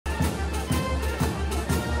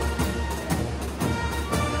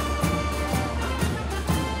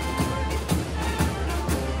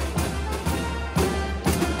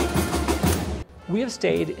We have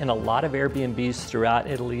stayed in a lot of Airbnbs throughout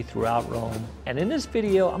Italy, throughout Rome, and in this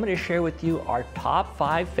video I'm going to share with you our top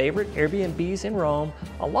 5 favorite Airbnbs in Rome,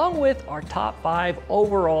 along with our top 5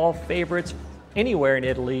 overall favorites anywhere in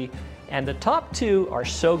Italy. And the top 2 are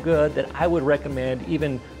so good that I would recommend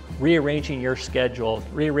even rearranging your schedule,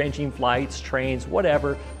 rearranging flights, trains,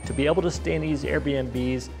 whatever, to be able to stay in these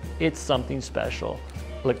Airbnbs. It's something special.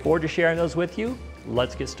 Look forward to sharing those with you.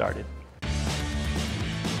 Let's get started.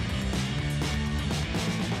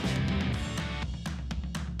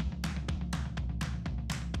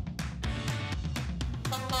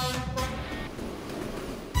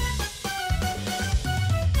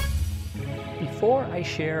 Before I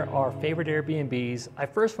share our favorite Airbnbs, I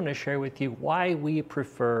first want to share with you why we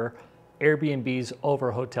prefer Airbnbs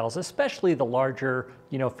over hotels, especially the larger,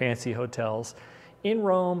 fancy hotels. In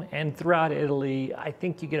Rome and throughout Italy, I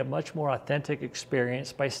think you get a much more authentic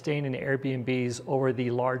experience by staying in Airbnbs over the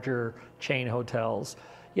larger chain hotels.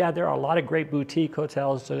 Yeah, there are a lot of great boutique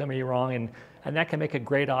hotels, don't get me wrong, and that can make a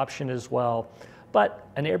great option as well. But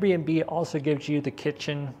an Airbnb also gives you the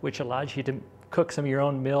kitchen, which allows you to cook some of your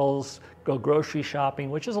own meals, go grocery shopping,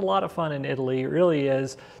 which is a lot of fun in Italy. It really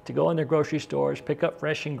is, to go in their grocery stores, pick up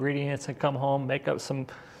fresh ingredients and come home, make up some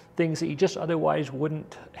things that you just otherwise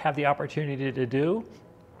wouldn't have the opportunity to do.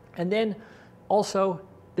 And then also,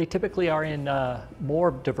 they typically are in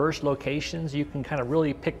more diverse locations. You can kind of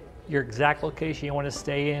really pick your exact location you want to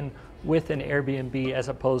stay in with an Airbnb, as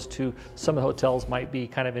opposed to some of the hotels might be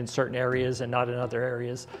kind of in certain areas and not in other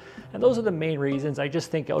areas. And those are the main reasons. I just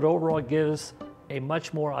think it overall gives a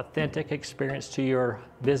much more authentic experience to your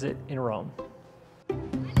visit in Rome.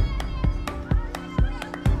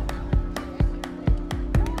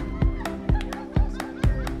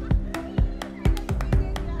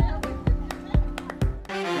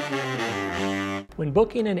 When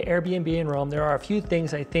booking an Airbnb in Rome, there are a few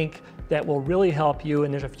things I think that will really help you,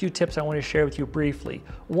 and there's a few tips I want to share with you briefly.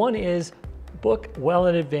 One is book well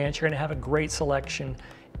in advance. You're going to have a great selection.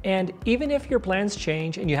 And even if your plans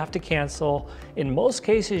change and you have to cancel, in most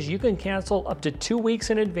cases you can cancel up to 2 weeks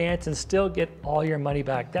in advance and still get all your money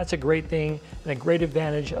back. That's a great thing and a great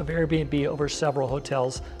advantage of Airbnb over several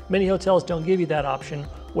hotels. Many hotels don't give you that option,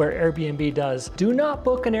 where Airbnb does. Do not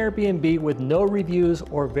book an Airbnb with no reviews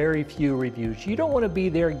or very few reviews. You don't want to be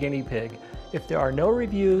their guinea pig. If there are no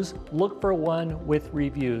reviews, look for one with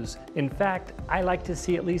reviews. In fact, I like to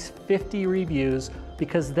see at least 50 reviews,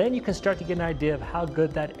 because then you can start to get an idea of how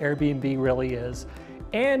good that Airbnb really is.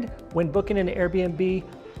 And when booking an Airbnb,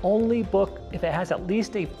 only book if it has at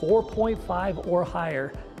least a 4.5 or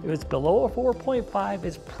higher. If it's below a 4.5,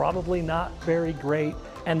 it's probably not very great,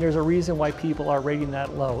 and there's a reason why people are rating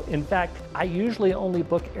that low. In fact, I usually only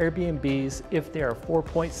book Airbnbs if they are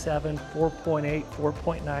 4.7, 4.8,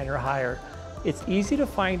 4.9 or higher. It's easy to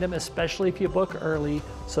find them, especially if you book early.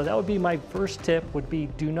 So that would be my first tip, would be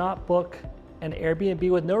do not book an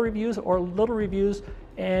Airbnb with no reviews or little reviews,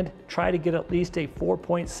 and try to get at least a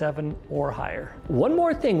 4.7 or higher. One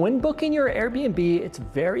more thing, when booking your Airbnb, it's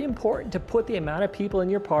very important to put the amount of people in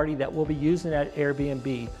your party that will be using that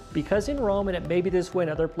Airbnb. Because in Rome, and it may be this way in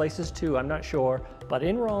other places too, I'm not sure, but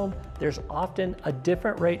in Rome, there's often a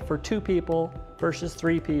different rate for 2 people versus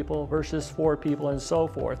 3 people versus 4 people and so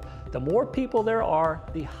forth. The more people there are,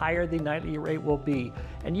 the higher the nightly rate will be.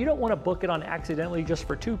 And you don't want to book it on accidentally just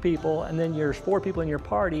for 2 people, and then there's 4 people in your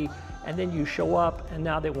party, and then you show up and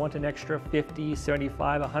now they want an extra 50,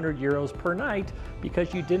 75, 100 euros per night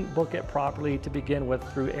because you didn't book it properly to begin with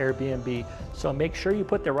through Airbnb. So make sure you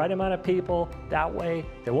put the right amount of people. That way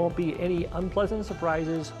there won't be any unpleasant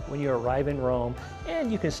surprises when you arrive in Rome,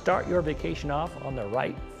 and you can start your vacation off on the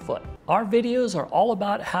right foot. Our videos are all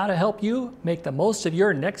about how to help you make the most of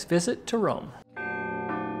your next visit to Rome.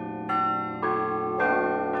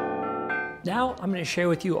 Now I'm going to share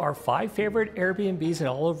with you our 5 favorite Airbnbs in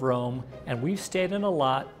all of Rome, and we've stayed in a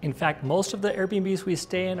lot. In fact, most of the Airbnbs we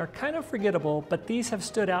stay in are kind of forgettable, but these have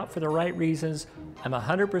stood out for the right reasons. I'm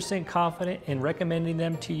 100% confident in recommending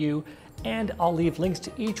them to you, and I'll leave links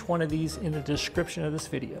to each one of these in the description of this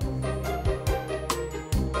video.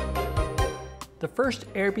 The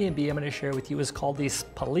first Airbnb I'm going to share with you is called the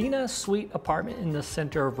Spallina Suite Apartment in the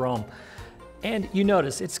center of Rome. And you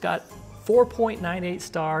notice it's got 4.98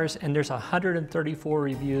 stars and there's 134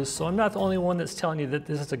 reviews, so I'm not the only one that's telling you that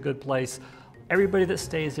this is a good place. Everybody that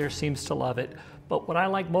stays there seems to love it. But what I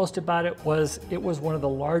like most about it was one of the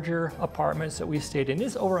larger apartments that we stayed in.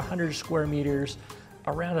 It's over 100 square meters,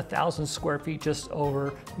 around 1,000 square feet just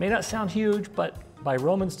over. May not sound huge, but by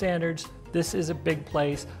Roman standards, this is a big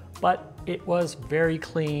place, but it was very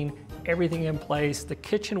clean, everything in place. The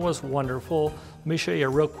kitchen was wonderful. Let me show you a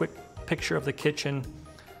real quick picture of the kitchen.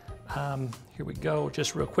 Here we go,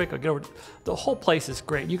 just real quick. I'll go over, the whole place is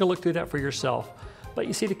great. You can look through that for yourself. But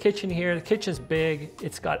you see the kitchen here, the kitchen's big.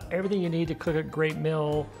 It's got everything you need to cook a great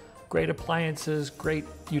meal, great appliances, great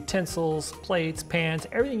utensils, plates, pans,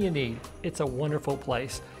 everything you need. It's a wonderful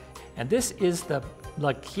place. And this is the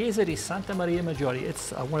La Chiesa di Santa Maria Maggiore.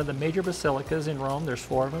 It's one of the major basilicas in Rome. There's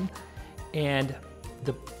 4 of them. And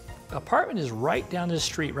the apartment is right down the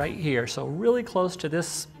street right here. So really close to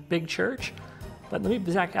this big church. But let me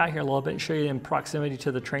back out here a little bit and show you in proximity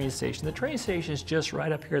to the train station. The train station is just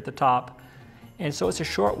right up here at the top. And so it's a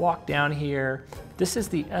short walk down here. This is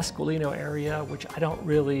the Esquilino area, which I don't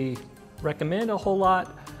really recommend a whole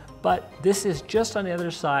lot, but this is just on the other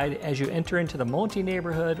side as you enter into the Monti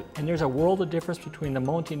neighborhood, and there's a world of difference between the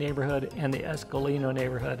Monti neighborhood and the Esquilino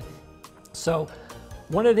neighborhood. So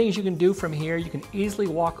one of the things you can do from here, you can easily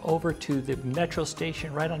walk over to the metro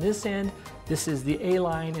station right on this end. This is the A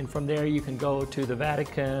line, and from there you can go to the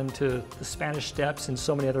Vatican, to the Spanish Steps, and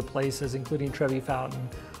so many other places, including Trevi Fountain.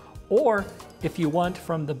 Or if you want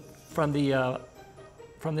from the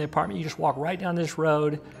apartment, you just walk right down this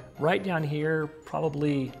road, right down here,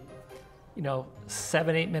 probably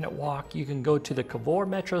 7-8 minute walk. You can go to the Cavour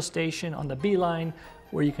metro station on the B line,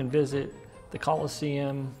 where you can visit the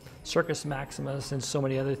Colosseum, Circus Maximus, and so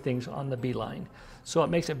many other things on the B line. So it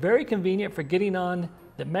makes it very convenient for getting on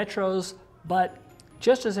the metros, but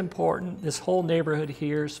just as important, this whole neighborhood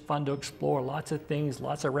here is fun to explore. Lots of things,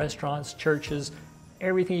 lots of restaurants, churches,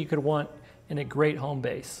 everything you could want in a great home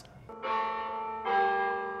base.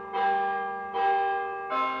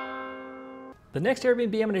 The next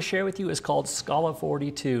Airbnb I'm going to share with you is called Scala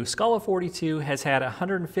 42. Scala 42 has had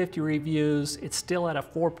 150 reviews. It's still at a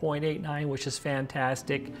 4.89, which is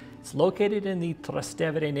fantastic. It's located in the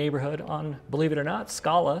Trastevere neighborhood on, believe it or not,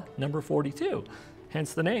 Scala number 42,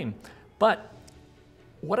 hence the name. But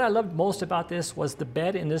what I loved most about this was the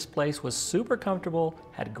bed in this place was super comfortable,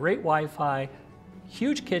 had great Wi-Fi,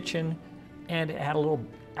 huge kitchen, and it had a little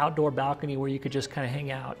outdoor balcony where you could just kind of hang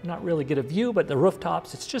out. Not really get a view, but the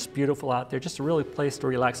rooftops, it's just beautiful out there. Just a really place to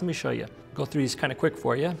relax. Let me show you. Go through these kind of quick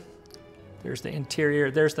for you. There's the interior,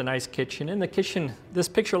 there's the nice kitchen. In the kitchen, this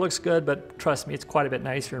picture looks good, but trust me, it's quite a bit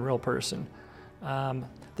nicer in real person.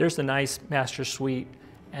 There's the nice master suite,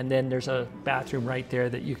 and then there's a bathroom right there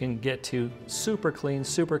that you can get to. Super clean,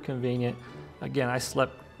 super convenient. Again, I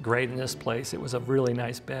slept great in this place. It was a really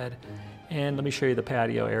nice bed. And let me show you the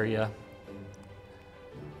patio area.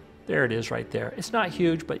 There it is right there. It's not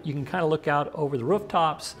huge, but you can kind of look out over the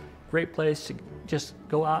rooftops. Great place to just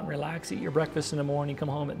go out and relax, eat your breakfast in the morning, come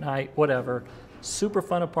home at night, whatever. Super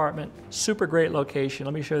fun apartment, super great location.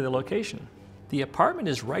 Let me show you the location. The apartment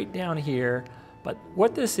is right down here, but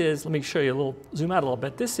what this is, let me show you a little, zoom out a little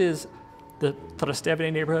bit. This is the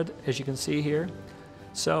Trastevere neighborhood, as you can see here.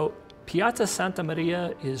 So Piazza Santa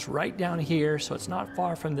Maria is right down here, so it's not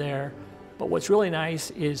far from there. But what's really nice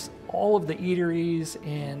is all of the eateries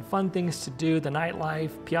and fun things to do, the nightlife,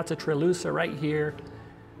 Piazza Trelusa right here.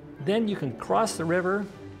 Then you can cross the river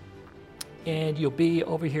and you'll be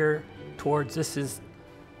over here towards, this is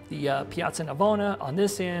the Piazza Navona on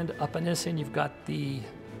this end. Up on this end, you've got the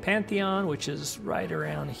Pantheon, which is right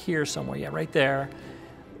around here somewhere. Yeah, right there.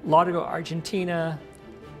 Largo, Argentina.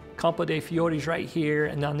 Campo dei Fiori's right here.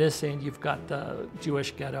 And on this end, you've got the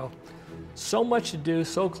Jewish Ghetto. So much to do,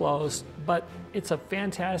 so close, but it's a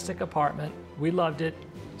fantastic apartment. We loved it.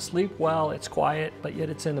 Sleep well, it's quiet, but yet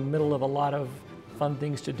it's in the middle of a lot of fun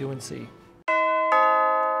things to do and see.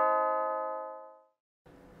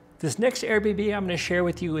 This next Airbnb I'm going to share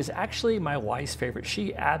with you is actually my wife's favorite.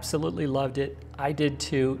 She absolutely loved it. I did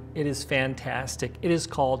too. It is fantastic. It is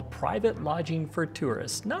called Private Lodging for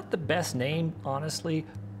Tourists. Not the best name, honestly,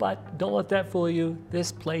 but don't let that fool you.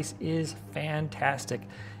 This place is fantastic.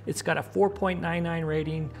 It's got a 4.99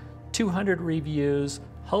 rating, 200 reviews.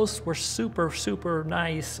 Hosts were super, super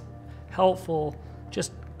nice, helpful,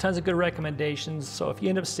 just tons of good recommendations. So if you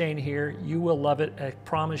end up staying here, you will love it, I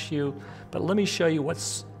promise you. But let me show you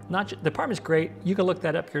what's not, the apartment's great. You can look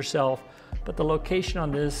that up yourself, but the location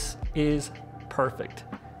on this is perfect.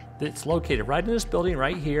 It's located right in this building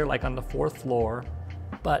right here, like on the 4th floor.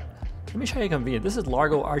 But let me show you how convenient. This is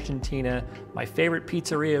Largo, Argentina. My favorite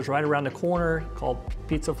pizzeria is right around the corner, called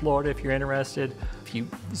Pizza Florida, if you're interested. If you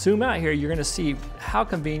zoom out here, you're gonna see how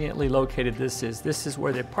conveniently located this is. This is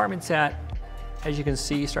where the apartment's at. As you can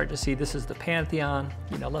see, start to see, this is the Pantheon,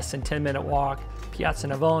 less than 10-minute walk. Piazza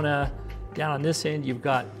Navona. Down on this end, you've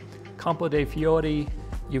got Campo dei Fiori.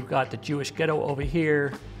 You've got the Jewish Ghetto over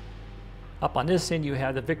here. Up on this end, you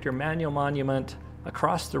have the Victor Emmanuel Monument.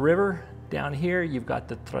 Across the river, down here, you've got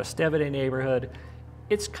the Trastevere neighborhood.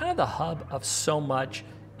 It's kind of the hub of so much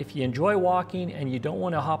if you enjoy walking and you don't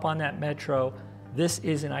want to hop on that metro, this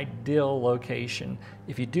is an ideal location.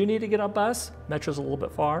 If you do need to get a bus, metro's a little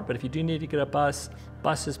bit far, but if you do need to get a bus,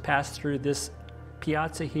 buses pass through this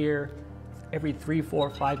piazza here every 3, 4,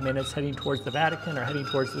 5 minutes heading towards the Vatican or heading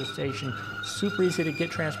towards the station. Super easy to get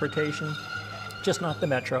transportation, just not the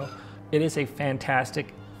metro. It is a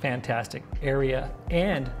fantastic, fantastic area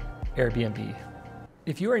and Airbnb.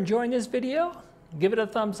 If you're enjoying this video, give it a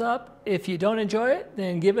thumbs up. If you don't enjoy it,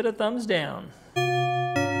 then give it a thumbs down.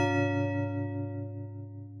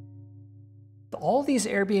 All these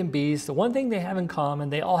Airbnbs, the one thing they have in common,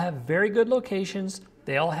 they all have very good locations,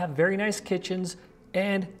 they all have very nice kitchens,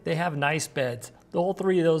 and they have nice beds. All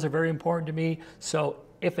three of those are very important to me. So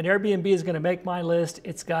if an Airbnb is going to make my list,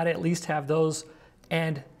 it's got to at least have those.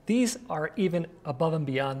 And these are even above and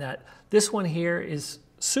beyond that. This one here is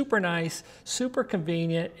super nice, super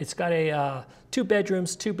convenient. It's got a 2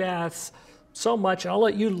 bedrooms, 2 baths, so much. I'll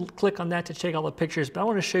let you click on that to check all the pictures, but I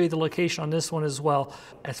want to show you the location on this one as well.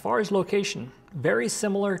 As far as location, very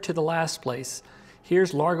similar to the last place.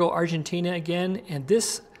 Here's Largo, Argentina again, and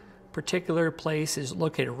this particular place is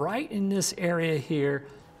located right in this area here.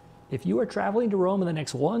 If you are traveling to Rome in the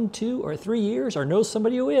next 1, 2, or 3 years, or know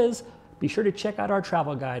somebody who is, be sure to check out our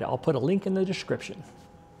travel guide. I'll put a link in the description.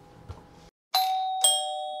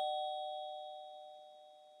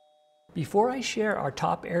 Before I share our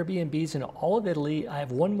top Airbnbs in all of Italy, I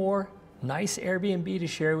have one more nice Airbnb to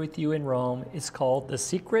share with you in Rome. It's called The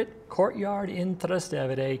Secret Courtyard in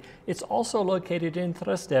Trastevere. It's also located in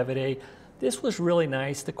Trastevere. This was really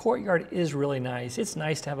nice. The courtyard is really nice. It's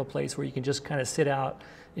nice to have a place where you can just kind of sit out,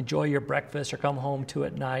 enjoy your breakfast, or come home to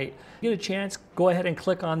at night. Get a chance, go ahead and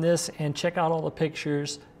click on this and check out all the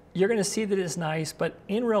pictures. You're going to see that it's nice, but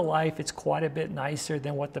in real life, it's quite a bit nicer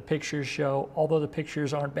than what the pictures show, although the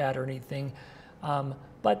pictures aren't bad or anything.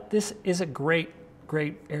 But this is a great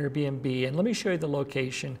Airbnb, and let me show you the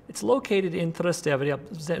location. It's located in Trastevere.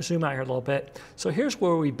 I'll zoom out here a little bit. So here's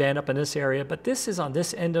where we've been up in this area, but this is on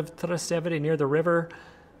this end of Trastevere near the river.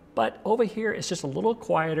 But over here, it's just a little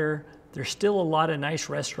quieter. There's still a lot of nice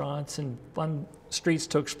restaurants and fun streets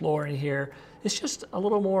to explore in here. It's just a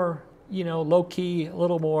little more, you know, low-key, a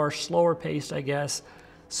little more slower paced, I guess.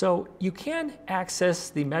 So you can access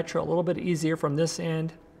the metro a little bit easier from this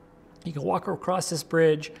end. You can walk across this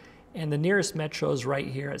bridge, and the nearest metro is right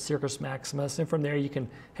here at Circus Maximus, and from there you can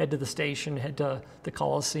head to the station, head to the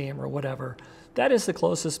Colosseum or whatever. That is the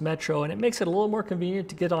closest metro, and it makes it a little more convenient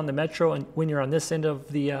to get on the metro and when you're on this end of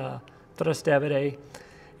the Trastevere.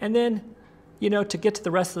 And then, you know, to get to the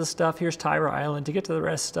rest of the stuff, here's Tyra Island. To get to the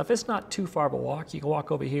rest of the stuff, it's not too far of a walk. You can walk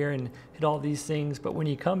over here and hit all these things, but when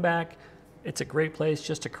you come back, it's a great place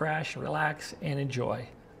just to crash, relax, and enjoy.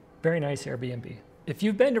 Very nice Airbnb. If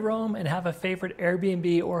you've been to Rome and have a favorite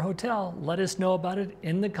Airbnb or hotel, let us know about it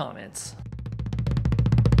in the comments.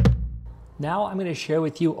 Now I'm going to share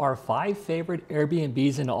with you our 5 favorite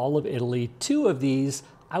Airbnbs in all of Italy. 2 of these,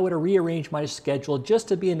 I would have rearranged my schedule just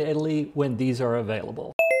to be in Italy when these are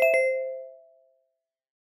available.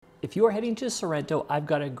 If you are heading to Sorrento, I've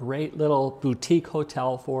got a great little boutique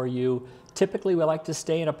hotel for you. Typically we like to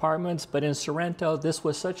stay in apartments, but in Sorrento, this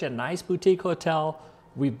was such a nice boutique hotel.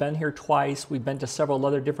 We've been here twice. We've been to several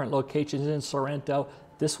other different locations in Sorrento.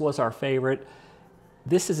 This was our favorite.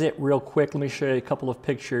 This is it real quick. Let me show you a couple of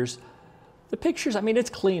pictures. The pictures, I mean, it's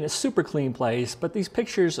clean, it's a super clean place, but these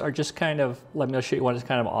pictures are just kind of, let me show you one that's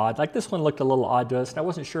kind of odd. Like this one looked a little odd to us, and I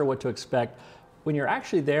wasn't sure what to expect. When you're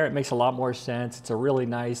actually there, it makes a lot more sense. It's a really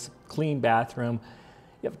nice, clean bathroom.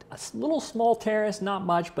 You have a little small terrace, not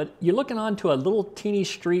much, but you're looking onto a little teeny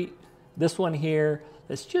street. This one here,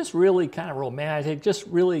 it's just really kind of romantic, just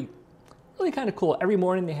really kind of cool. Every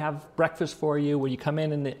morning they have breakfast for you when you come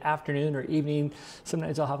in the afternoon or evening.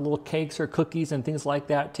 Sometimes they'll have little cakes or cookies and things like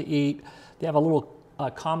that to eat. They have a little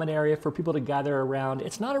common area for people to gather around.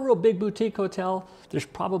 It's not a real big boutique hotel. There's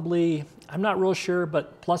probably, I'm not real sure,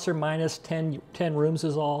 but plus or minus 10 rooms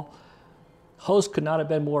is all. Host could not have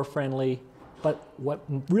been more friendly, but what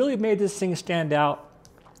really made this thing stand out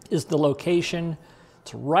is the location.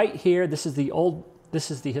 It's right here. This is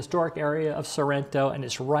the historic area of Sorrento, and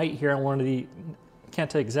it's right here on one of the, can't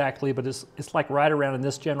tell exactly, but it's like right around in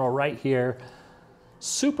this general right here.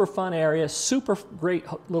 Super fun area, super great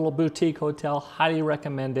little boutique hotel, highly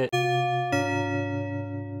recommend it.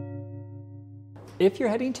 If you're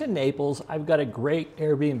heading to Naples, I've got a great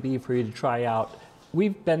Airbnb for you to try out.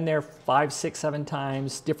 We've been there 5, 6, 7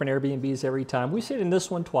 times, different Airbnbs every time. We stayed in this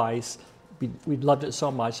one twice. We loved it so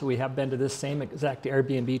much, so we have been to this same exact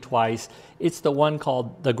Airbnb twice. It's the one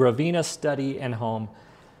called the Gravina Study and Home.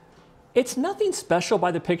 It's nothing special by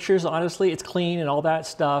the pictures, honestly. It's clean and all that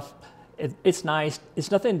stuff. It's nice.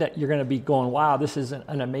 It's nothing that you're going to be going, wow, this is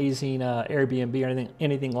an amazing Airbnb or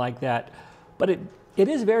anything like that. But it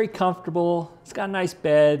is very comfortable. It's got a nice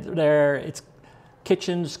bed there. It's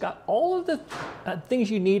kitchen. It's got all of the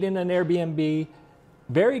things you need in an Airbnb.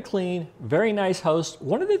 Very clean, very nice host.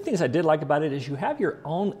 One of the things I did like about it is you have your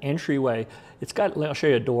own entryway. It's got, I'll show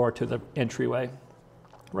you a door to the entryway.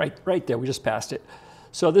 Right there, we just passed it.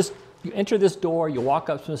 So you enter this door, you walk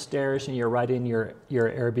up some stairs, and you're right in your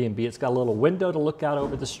Airbnb. It's got a little window to look out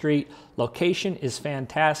over the street. Location is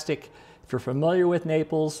fantastic. If you're familiar with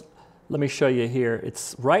Naples, let me show you here.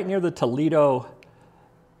 It's right near the Toledo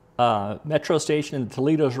metro station, and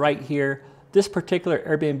Toledo's right here. This particular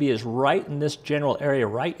Airbnb is right in this general area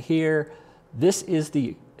right here. This is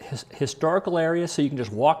the historical area, so you can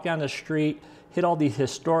just walk down the street, hit all these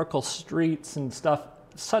historical streets and stuff.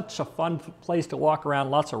 Such a fun place to walk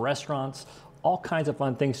around, lots of restaurants, all kinds of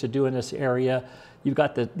fun things to do in this area. You've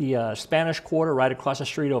got the Spanish Quarter right across the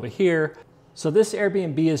street over here. So this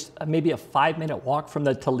Airbnb is maybe a 5-minute walk from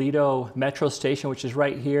the Toledo metro station, which is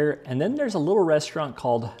right here. And then there's a little restaurant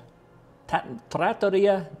called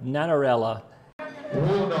Trattoria Nanarella.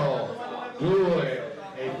 1, 2,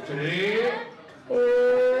 e 3.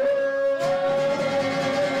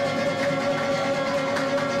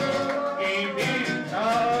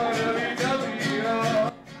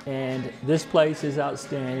 And this place is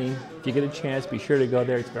outstanding. If you get a chance, be sure to go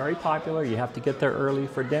there. It's very popular. You have to get there early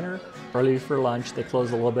for dinner, early for lunch. They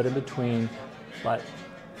close a little bit in between, but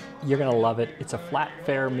you're gonna love it. It's a flat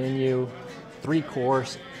fare menu,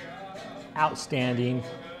 3-course, outstanding.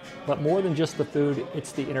 But more than just the food,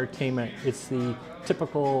 it's the entertainment. It's the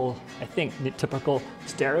typical, I think,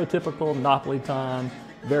 stereotypical Napolitan,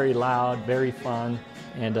 very loud, very fun,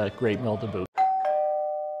 and a great meal to boot.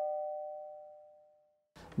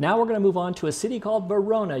 Now we're going to move on to a city called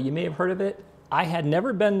Verona. You may have heard of it. I had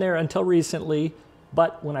never been there until recently,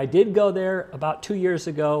 but when I did go there about 2 years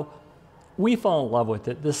ago, we fell in love with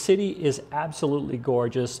it. The city is absolutely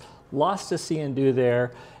gorgeous, lots to see and do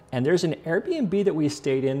there. And there's an Airbnb that we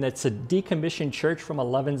stayed in that's a decommissioned church from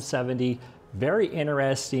 1170. Very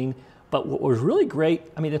interesting. But what was really great,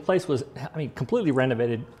 I mean, the place was, completely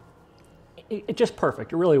renovated. It just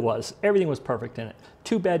perfect. It really was. Everything was perfect in it.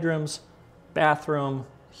 2 bedrooms, bathroom,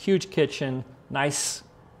 huge kitchen, nice,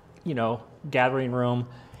 gathering room.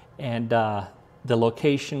 And the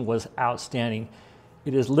location was outstanding.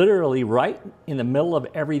 It is literally right in the middle of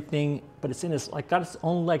everything, but it's in this, got its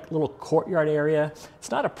own little courtyard area. It's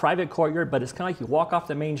not a private courtyard, but it's kind of like you walk off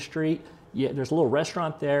the main street. Yeah, there's a little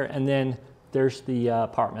restaurant there, and then there's the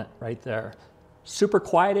apartment right there. Super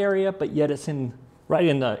quiet area, but yet it's right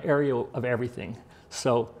in the area of everything.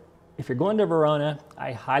 So if you're going to Verona,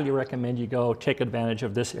 I highly recommend you go take advantage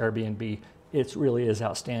of this Airbnb. It really is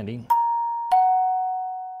outstanding.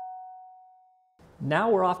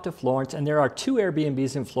 Now we're off to Florence, and there are 2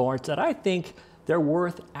 Airbnbs in Florence that I think they're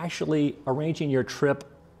worth actually arranging your trip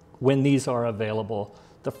when these are available.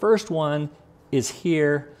 The first one is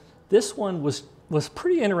here. This one was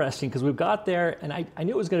pretty interesting because we got there, and I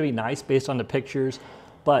knew it was going to be nice based on the pictures,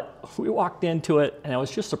 but we walked into it, and I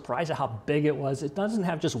was just surprised at how big it was. It doesn't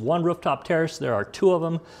have just one rooftop terrace. There are 2 of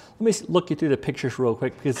them. Let me look you through the pictures real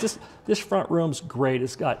quick because this front room's great.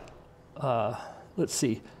 It's got, let's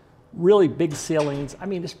see, really big ceilings. I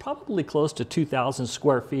mean, it's probably close to 2,000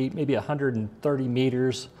 square feet, maybe 130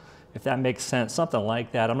 meters, if that makes sense, something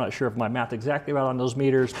like that. I'm not sure if my math exactly right on those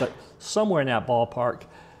meters, but somewhere in that ballpark.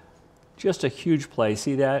 Just a huge place,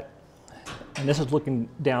 see that? And this is looking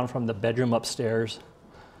down from the bedroom upstairs.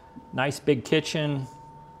 Nice big kitchen.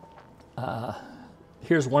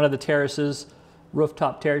 Here's one of the terraces,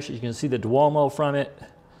 rooftop terrace. You can see the Duomo from it.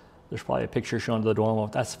 There's probably a picture showing the Duomo.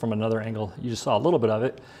 That's from another angle. You just saw a little bit of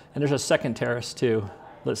it. And there's a second terrace too.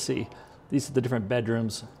 Let's see. These are the different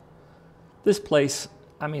bedrooms. This place,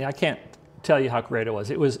 I can't tell you how great it was.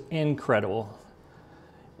 It was incredible.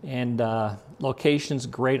 And location's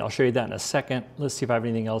great. I'll show you that in a second. Let's see if I have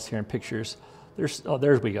anything else here in pictures.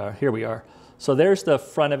 There we are. Here we are. So there's the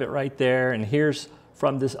front of it right there. And here's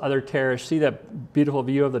from this other terrace. See that beautiful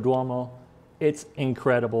view of the Duomo? It's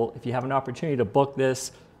incredible. If you have an opportunity to book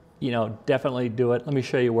this, definitely do it. Let me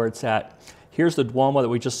show you where it's at. Here's the Duomo that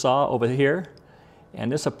we just saw over here.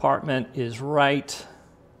 And this apartment is right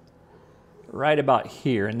about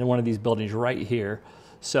here in one of these buildings right here.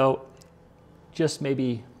 So just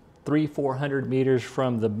maybe 300-400 meters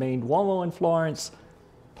from the main Duomo in Florence.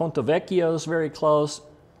 Ponte Vecchio is very close.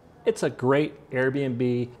 It's a great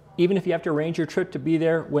Airbnb. Even if you have to arrange your trip to be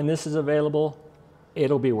there when this is available,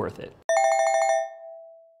 it'll be worth it.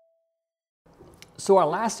 So our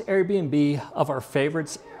last Airbnb of our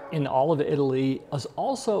favorites in all of Italy is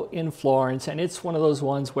also in Florence, and it's one of those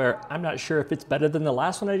ones where I'm not sure if it's better than the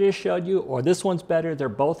last one I just showed you or this one's better. They're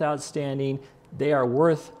both outstanding. They are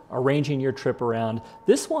worth arranging your trip around.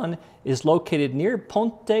 This one is located near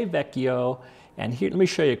Ponte Vecchio, and here, let me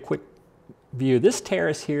show you a quick view. This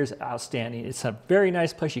terrace here is outstanding. It's a very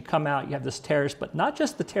nice place. You come out, you have this terrace, but not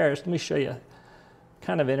just the terrace. Let me show you,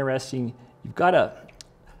 kind of interesting. You've got a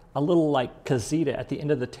little like casita at the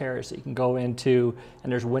end of the terrace that you can go into,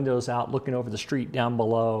 and there's windows out looking over the street down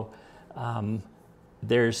below.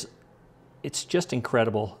 It's just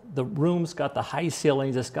incredible. The room's got the high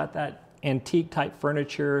ceilings. It's got that antique type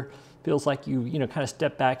furniture. Feels like you kind of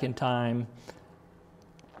step back in time.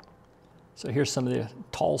 So here's some of the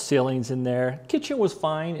tall ceilings in there. Kitchen was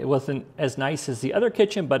fine. It wasn't as nice as the other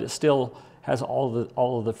kitchen, but it still has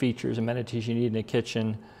all of the features and amenities you need in a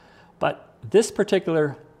kitchen. But this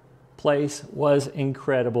particular place was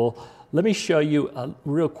incredible. Let me show you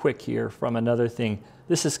real quick here from another thing.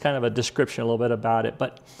 This is kind of a description a little bit about it,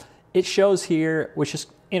 but it shows here, which is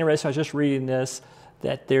interesting, I was just reading this,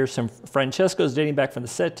 that there's some frescoes dating back from the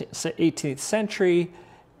 18th century,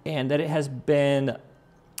 and that it has been,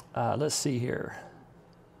 let's see here.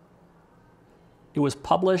 It was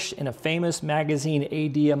published in a famous magazine,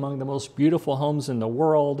 AD, among the most beautiful homes in the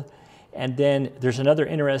world. And then there's another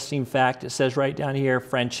interesting fact. It says right down here,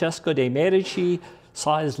 Francesco de' Medici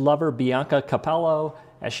saw his lover Bianca Capello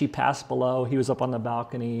as she passed below. He was up on the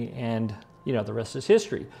balcony, and the rest is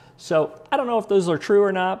history. So I don't know if those are true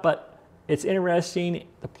or not, but it's interesting.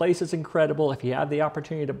 The place is incredible. If you have the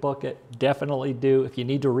opportunity to book it, definitely do. If you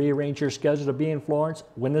need to rearrange your schedule to be in Florence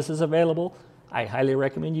when this is available, I highly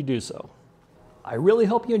recommend you do so. I really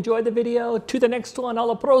hope you enjoyed the video. To the next one,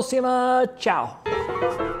 alla prossima, ciao.